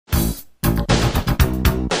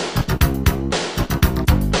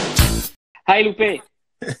Hi, Lupe.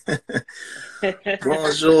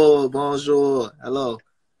 Bonjour, bonjour. Hello.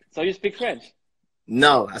 So you speak French?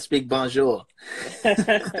 No, I speak bonjour.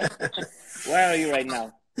 Where are you right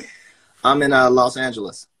now? I'm in Los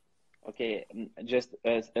Angeles. Okay, just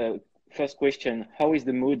first question. How is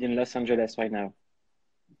the mood in Los Angeles right now?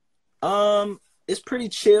 It's pretty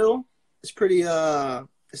chill. It's pretty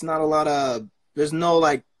it's not a lot of there's no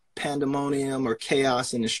like pandemonium or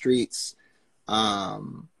chaos in the streets.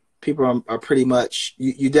 People are pretty much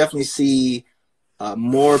you definitely see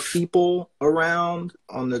more people around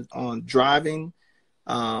on driving.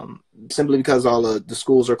 Simply because all of the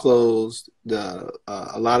schools are closed,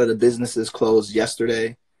 a lot of the businesses closed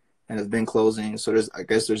yesterday and have been closing. So I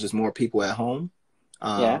guess there's just more people at home.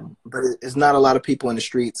 Yeah, But it's not a lot of people in the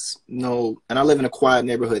streets. No, and I live in a quiet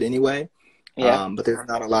neighborhood anyway. yeah, But there's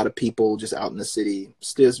not a lot of people just out in the city.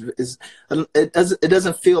 Still, it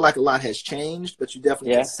doesn't feel like a lot has changed, but you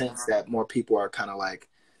definitely can yeah. sense that more people are kind of like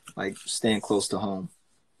staying close to home.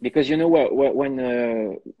 Because you know what when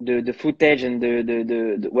the footage and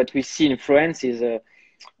the what we see in France is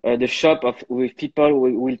the shop of with people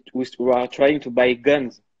who are trying to buy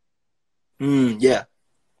guns. Yeah,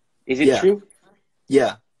 Is it yeah, true?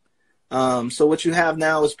 yeah. So what you have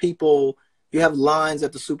now is people. You have lines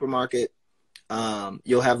at the supermarket.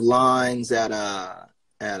 You'll have lines at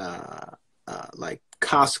like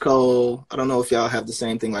Costco. I don't know if y'all have the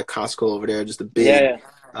same thing like Costco over there, just a Yeah, big yeah.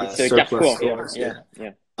 It's a surplus Carrefour here. stores. Yeah, Yeah.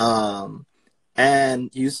 yeah, Um, and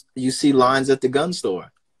you see lines at the gun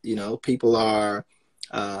store. You know, people are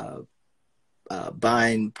uh,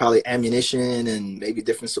 buying probably ammunition and maybe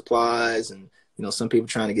different supplies, and some people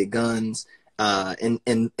trying to get guns. In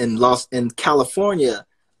California,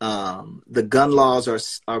 the gun laws are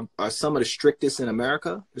some of the strictest in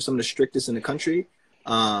America. They're some of the strictest in the country,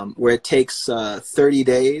 where it takes 30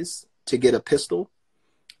 days to get a pistol,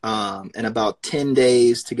 and about 10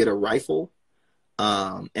 days to get a rifle.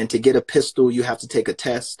 And to get a pistol, you have to take a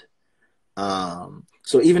test.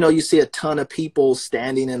 So even though you see a ton of people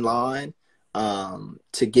standing in line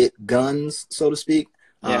to get guns, so to speak,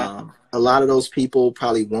 yeah. a lot of those people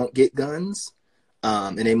probably won't get guns.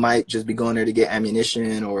 And they might just be going there to get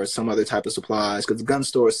ammunition or some other type of supplies because gun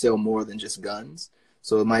stores sell more than just guns.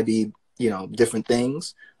 So it might be, different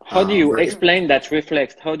things. How do you But explain that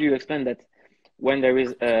reflex? How do you explain that when there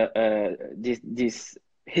is this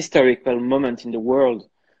historical moment in the world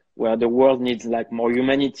where the world needs like more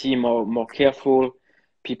humanity, more careful,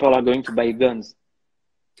 people are going to buy guns.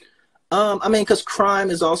 I mean, because crime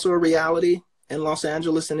is also a reality in Los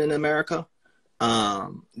Angeles and in America.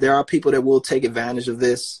 There are people that will take advantage of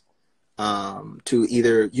this to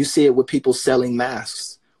either you see it with people selling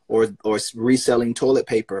masks or reselling toilet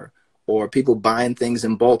paper or people buying things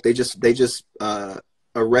in bulk. They just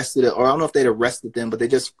arrested it, or I don't know if they'd arrested them, but they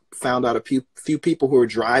just found out a few people who were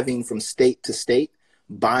driving from state to state,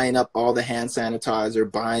 buying up all the hand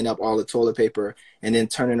sanitizer, buying up all the toilet paper, and then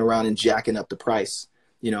turning around and jacking up the price.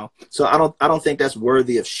 So I don't think that's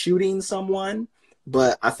worthy of shooting someone,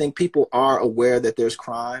 but I think people are aware that there's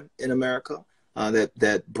crime in America,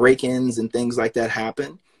 that break-ins and things like that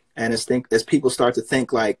happen. And as people start to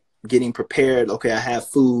think like getting prepared, okay, I have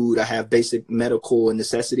food, I have basic medical and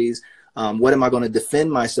necessities. What am I going to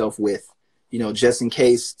defend myself with? Just in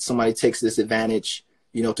case somebody takes this advantage,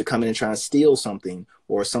 to come in and try and steal something,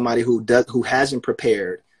 or somebody who hasn't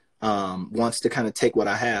prepared wants to kind of take what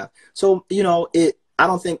I have. So I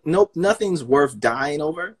don't think nothing's worth dying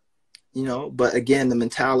over. But again, the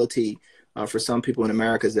mentality for some people in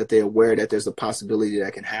America is that they're aware that there's a possibility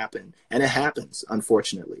that can happen. And it happens,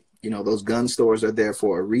 unfortunately. Those gun stores are there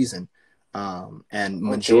for a reason. And Okay.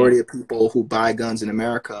 majority of people who buy guns in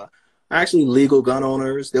America are actually legal gun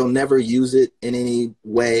owners. They'll never use it in any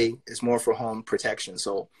way. It's more for home protection.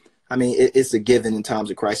 So, I mean, it's a given in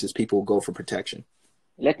times of crisis, people go for protection.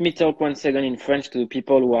 Let me talk one second in French to the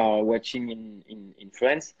people who are watching in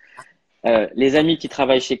France. Les amis qui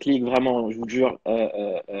travaillent chez Clique, vraiment, je vous jure,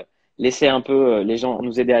 laissez un peu les gens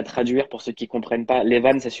nous aider à traduire pour ceux qui comprennent pas. Les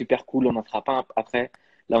vannes, c'est super cool, on en fera pas après.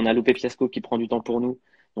 Là, on a Lupe Fiasco qui prend du temps pour nous.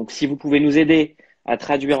 Donc, si vous pouvez nous aider à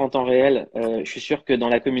traduire en temps réel, je suis sûr que dans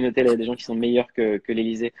la communauté, là, il y a des gens qui sont meilleurs que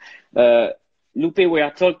l'Élysée. Lupe, we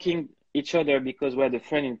are talking each other because we have a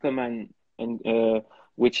friend in common, and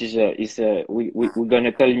which we're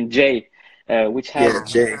gonna call him Jay, which has Yeah,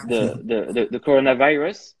 Jay. the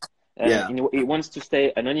coronavirus, and Yeah. he wants to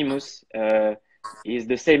stay anonymous. He's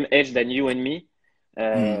the same age than you and me.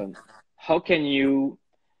 Mm. Uh, how can you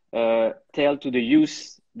tell to the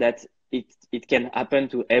youth that it can happen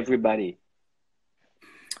to everybody?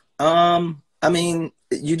 I mean,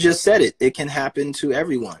 you just said it. It can happen to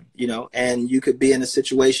everyone, and you could be in a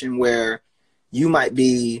situation where you might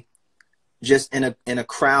be just in a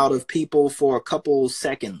crowd of people for a couple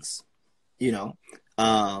seconds, you know,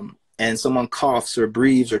 and someone coughs or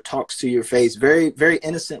breathes or talks to your face very, very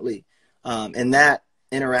innocently. And that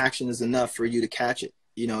interaction is enough for you to catch it.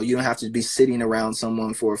 You know, you don't have to be sitting around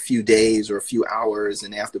someone for a few days or a few hours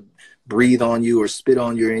and they have to breathe on you or spit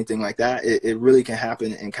on you or anything like that. It really can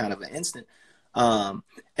happen in kind of an instant.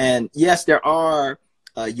 And yes, there are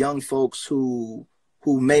young folks who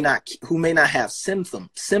may not have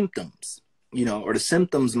symptoms, you know, or the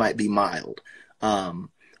symptoms might be mild, or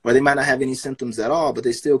they might not have any symptoms at all, but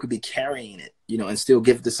they still could be carrying it, you know, and still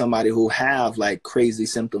give it to somebody who have like crazy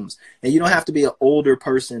symptoms. And you don't have to be an older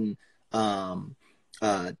person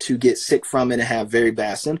to get sick from it and have very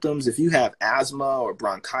bad symptoms. If you have asthma or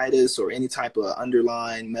bronchitis or any type of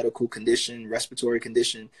underlying medical condition, respiratory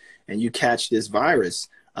condition, and you catch this virus,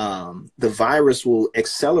 the virus will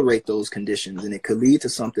accelerate those conditions and it could lead to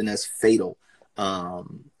something that's fatal.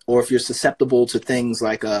 Or if you're susceptible to things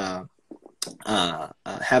like having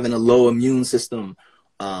a low immune system,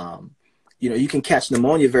 you know, you can catch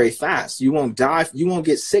pneumonia very fast. You won't die. You won't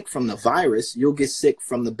get sick from the virus. You'll get sick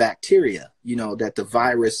from the bacteria, you know, that the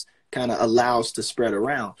virus kind of allows to spread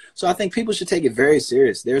around. So I think people should take it very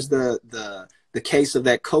serious. There's the case of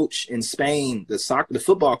that coach in Spain, the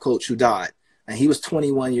football coach who died, and he was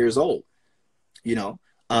 21 years old, you know.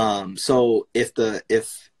 So if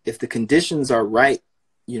the conditions are right,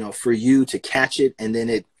 you know, for you to catch it and then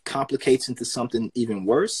it complicates into something even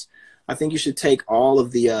worse, I think you should take all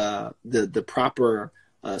of the proper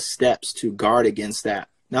steps to guard against that,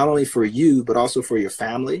 not only for you, but also for your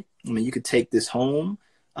family. I mean, you could take this home.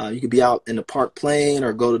 You could be out in the park playing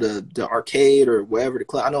or go to the arcade or wherever the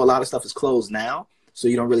club. I know a lot of stuff is closed now, so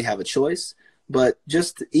you don't really have a choice. But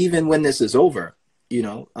just even when this is over, you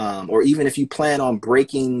know, or even if you plan on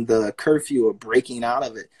breaking the curfew or breaking out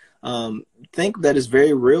of it, think that is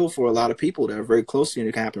very real for a lot of people that are very close to you and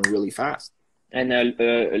it can happen really fast. And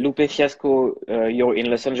Lupe Fiasco, you're in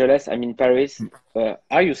Los Angeles, I'm in Paris.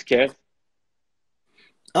 Are you scared?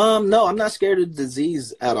 No, I'm not scared of the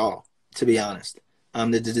disease at all, to be honest.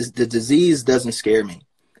 The disease doesn't scare me.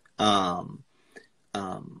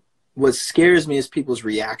 What scares me is people's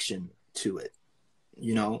reaction to it.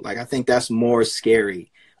 You know, like I think that's more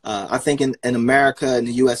scary. I think in America, in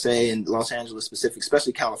the USA, and Los Angeles specific,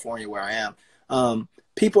 especially California where I am,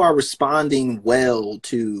 people are responding well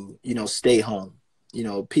to, you know, stay home. You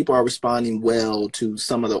know, people are responding well to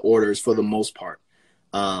some of the orders for the most part.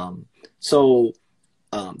 So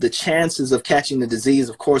the chances of catching the disease,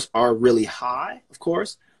 of course, are really high, of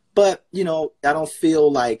course. But, you know, I don't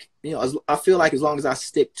feel like, you know, I feel like as long as I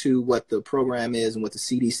stick to what the program is and what the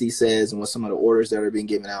CDC says and what some of the orders that are being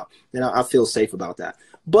given out, then I feel safe about that.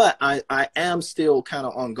 But I am still kind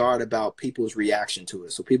of on guard about people's reaction to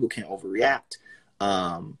it. So people can overreact.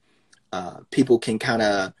 People can kind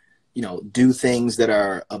of, you know, do things that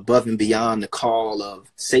are above and beyond the call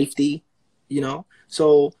of safety, you know.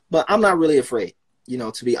 So, but I'm not really afraid, you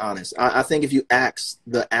know, to be honest. I think if you ask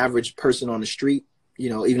the average person on the street, you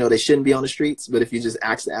know, even though they shouldn't be on the streets, but if you just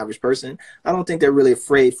ask the average person, I don't think they're really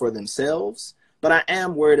afraid for themselves. But I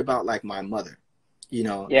am worried about like my mother, you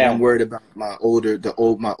know, Yeah. and I'm worried about my older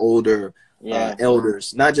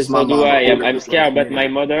elders, not just my So do mom. I. I'm scared about my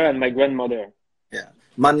mother and my grandmother. Yeah.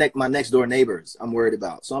 My next door neighbors, I'm worried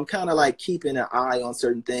about. So I'm kind of like keeping an eye on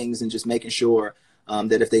certain things and just making sure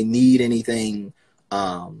that if they need anything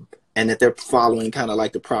and that they're following kind of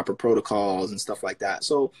like the proper protocols and stuff like that.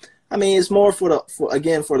 So, I mean, it's more for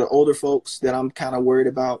the older folks that I'm kind of worried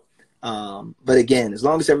about. But again, as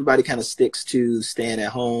long as everybody kind of sticks to staying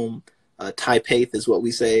at home, type faith is what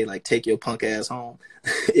we say, like take your punk ass home.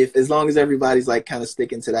 As long as everybody's like kind of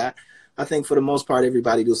sticking to that, I think for the most part,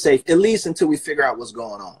 everybody will safe, at least until we figure out what's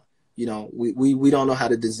going on. You know, we don't know how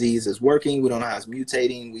the disease is working. We don't know how it's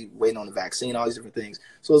mutating. We waiting on the vaccine, all these different things.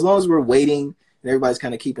 So as long as we're waiting and everybody's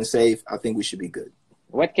kind of keeping safe, I think we should be good.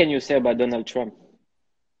 What can you say about Donald Trump?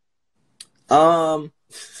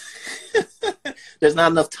 There's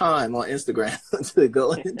not enough time on Instagram to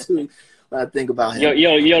go into what I think about him.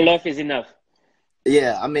 Your love is enough.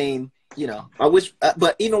 Yeah, I mean, you know, I wish,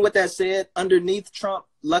 but even with that said, underneath Trump,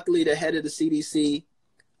 luckily the head of the CDC,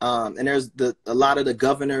 and there's a lot of the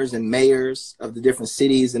governors and mayors of the different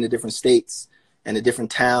cities and the different states and the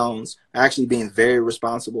different towns are actually being very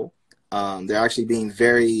responsible. They're actually being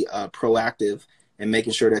very proactive and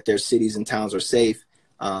making sure that their cities and towns are safe.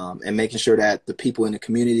 And making sure that the people in the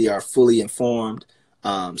community are fully informed.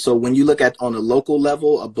 So when you look at on a local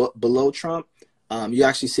level below Trump, you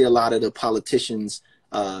actually see a lot of the politicians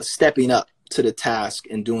stepping up to the task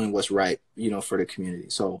and doing what's right, you know, for the community.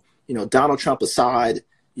 So, you know, Donald Trump aside,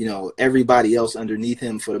 you know, everybody else underneath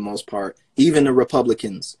him for the most part, even the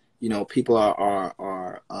Republicans, you know, people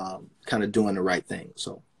are kind of doing the right thing.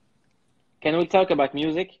 So, can we talk about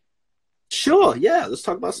music? sure, yeah, let's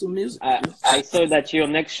talk about some music. I saw that your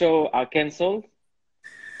next show are canceled.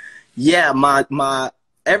 Yeah,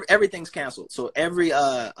 everything's canceled. So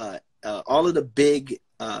all of the big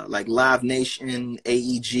like Live Nation,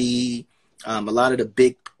 AEG, a lot of the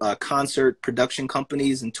big concert production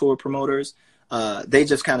companies and tour promoters, they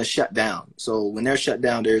just kind of shut down. So when they're shut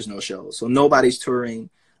down, there's no shows. So nobody's touring.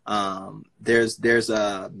 There's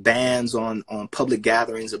bans on public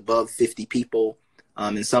gatherings above 50 people.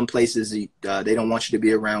 In some places, they don't want you to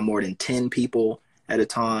be around more than 10 people at a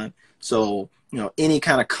time. So, you know, any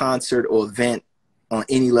kind of concert or event on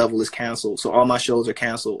any level is canceled. So all my shows are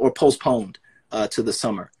canceled or postponed to the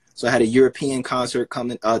summer. So I had a European concert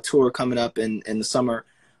tour coming up in the summer.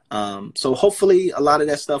 So hopefully a lot of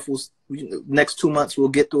that stuff next 2 months, we'll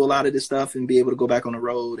get through a lot of this stuff and be able to go back on the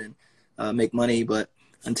road and make money. But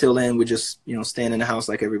until then, we're just, you know, staying in the house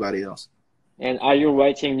like everybody else. And are you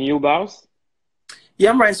writing new bars? Yeah,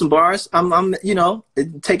 I'm writing some bars. I'm you know,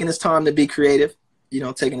 taking this time to be creative, you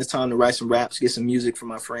know, taking this time to write some raps, get some music from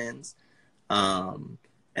my friends,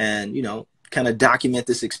 and, you know, kind of document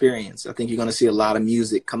this experience. I think you're going to see a lot of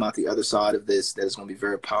music come out the other side of this that is going to be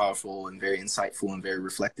very powerful and very insightful and very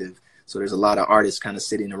reflective. So there's a lot of artists kind of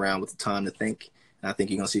sitting around with the time to think. And I think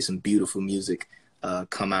you're going to see some beautiful music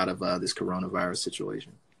come out of this coronavirus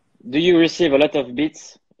situation. Do you receive a lot of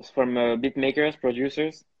beats from beat makers,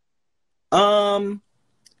 producers?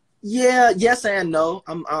 Yeah, yes and no.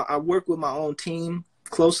 I work with my own team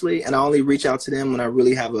closely, and I only reach out to them when I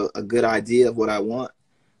really have a good idea of what I want.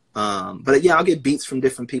 But yeah, I'll get beats from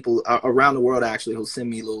different people around the world, actually, who'll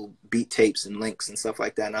send me little beat tapes and links and stuff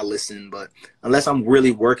like that, and I listen. But unless I'm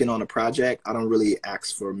really working on a project, I don't really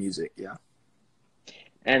ask for music. Yeah.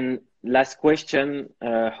 And last question,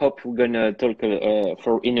 hope we're gonna talk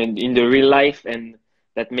for in the real life, and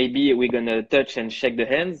that maybe we're gonna touch and shake the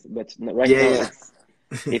hands, but right now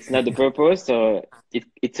it's not the purpose. So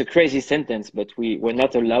it's a crazy sentence, but we're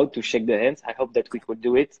not allowed to shake the hands. I hope that we could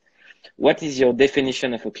do it. What is your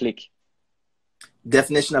definition of a clique?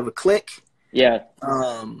 Definition of a clique? Yeah.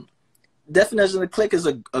 Definition of a clique is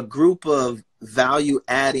a group of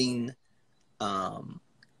value-adding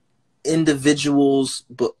individuals,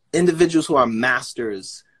 but individuals who are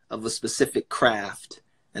masters of a specific craft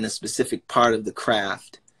and a specific part of the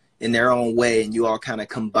craft in their own way, and you all kind of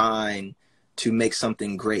combine to make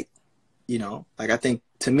something great. You know, like, I think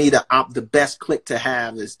to me the best clique to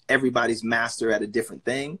have is everybody's master at a different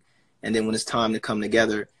thing, and then when it's time to come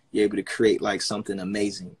together, you're able to create like something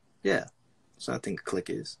amazing. Yeah, so I think a clique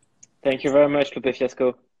is. Thank you very much, Lupe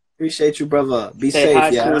Fiasco. Appreciate you, brother. Be Say safe. hi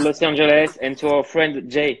Yeah, to Los Angeles and to our friend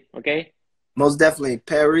Jay. Okay. most definitely.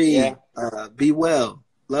 Perry. Yeah. Be well.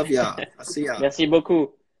 Love y'all. I see y'all. Merci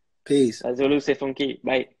beaucoup. Peace. La Zulu, c'est funky.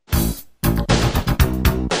 Bye.